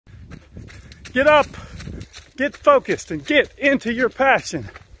Get up, get focused, and get into your passion.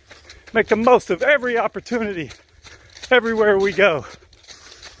 Make the most of every opportunity, everywhere we go.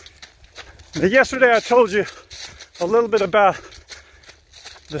 Now, yesterday I told you a little bit about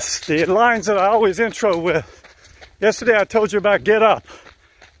the lines that I always intro with. Yesterday I told you about get up.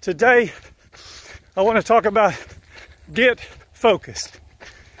 Today I want to talk about get focused.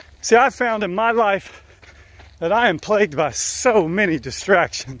 See, I found in my life that I am plagued by so many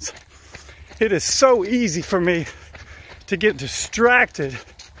distractions. It is so easy for me to get distracted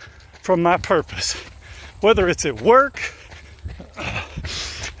from my purpose. Whether it's at work,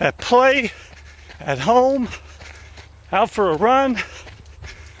 at play, at home, out for a run,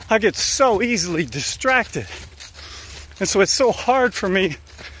 I get so easily distracted. And so it's so hard for me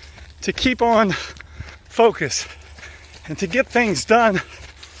to keep on focus and to get things done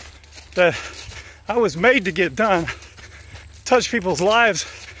that I was made to get done, touch people's lives,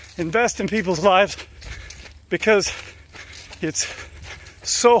 invest in people's lives, because it's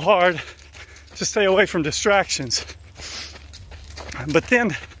so hard to stay away from distractions. But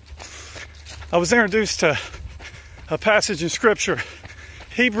then I was introduced to a passage in Scripture,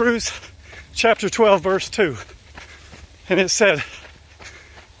 Hebrews chapter 12, verse 2. And it said,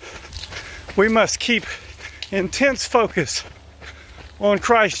 we must keep intense focus on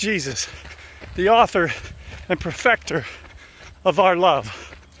Christ Jesus, the author and perfecter of our love.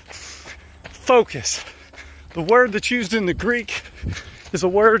 Focus. The word that's used in the Greek is a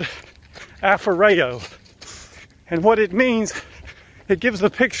word aphoreio. And what it means, it gives a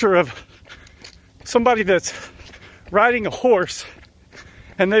picture of somebody that's riding a horse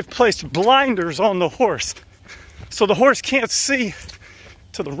and they've placed blinders on the horse. So the horse can't see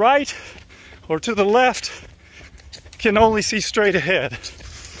to the right or to the left, can only see straight ahead.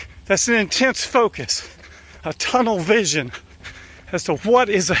 That's an intense focus, a tunnel vision as to what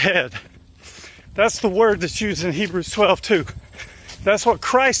is ahead. That's the word that's used in Hebrews 12:2. That's what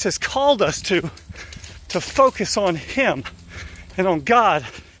Christ has called us to focus on Him and on God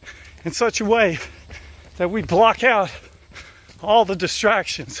in such a way that we block out all the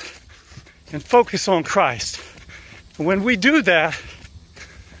distractions and focus on Christ. And when we do that,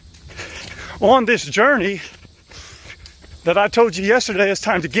 on this journey that I told you yesterday, it's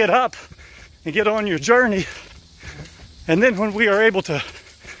time to get up and get on your journey. And then when we are able to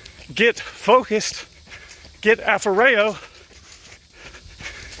get focused, get aphoreio,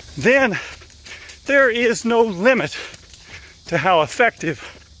 then there is no limit to how effective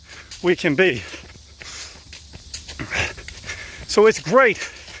we can be. So it's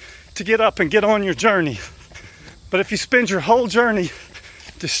great to get up and get on your journey. But if you spend your whole journey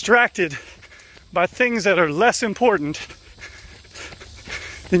distracted by things that are less important,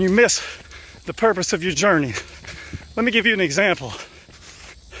 then you miss the purpose of your journey. Let me give you an example.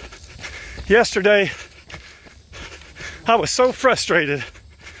 Yesterday, I was so frustrated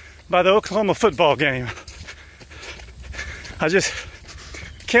by the Oklahoma football game. I just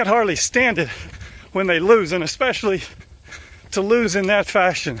can't hardly stand it when they lose, and especially to lose in that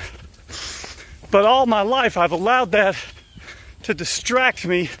fashion. But all my life, I've allowed that to distract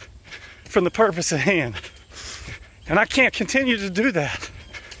me from the purpose at hand. And I can't continue to do that.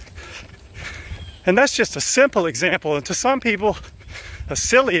 And that's just a simple example, and to some people, a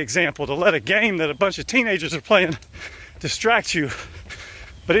silly example, to let a game that a bunch of teenagers are playing distract you.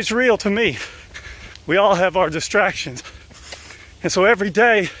 But it's real to me. We all have our distractions. And so every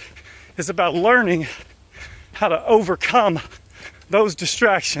day is about learning how to overcome those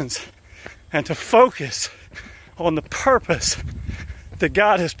distractions and to focus on the purpose that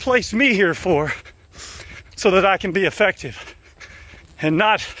God has placed me here for, so that I can be effective and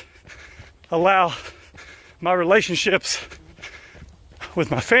not allow my relationships with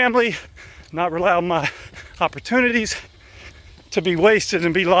my family, not allow my opportunities to be wasted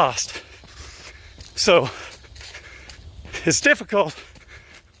and be lost. So it's difficult,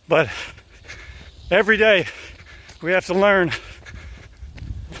 but every day we have to learn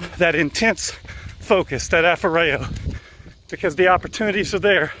that intense focus, that aphoreio, because the opportunities are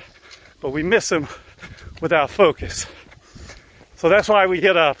there, but we miss them without focus. So that's why we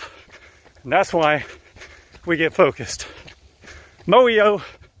get up, and that's why we get focused. Moio,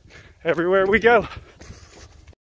 everywhere we go.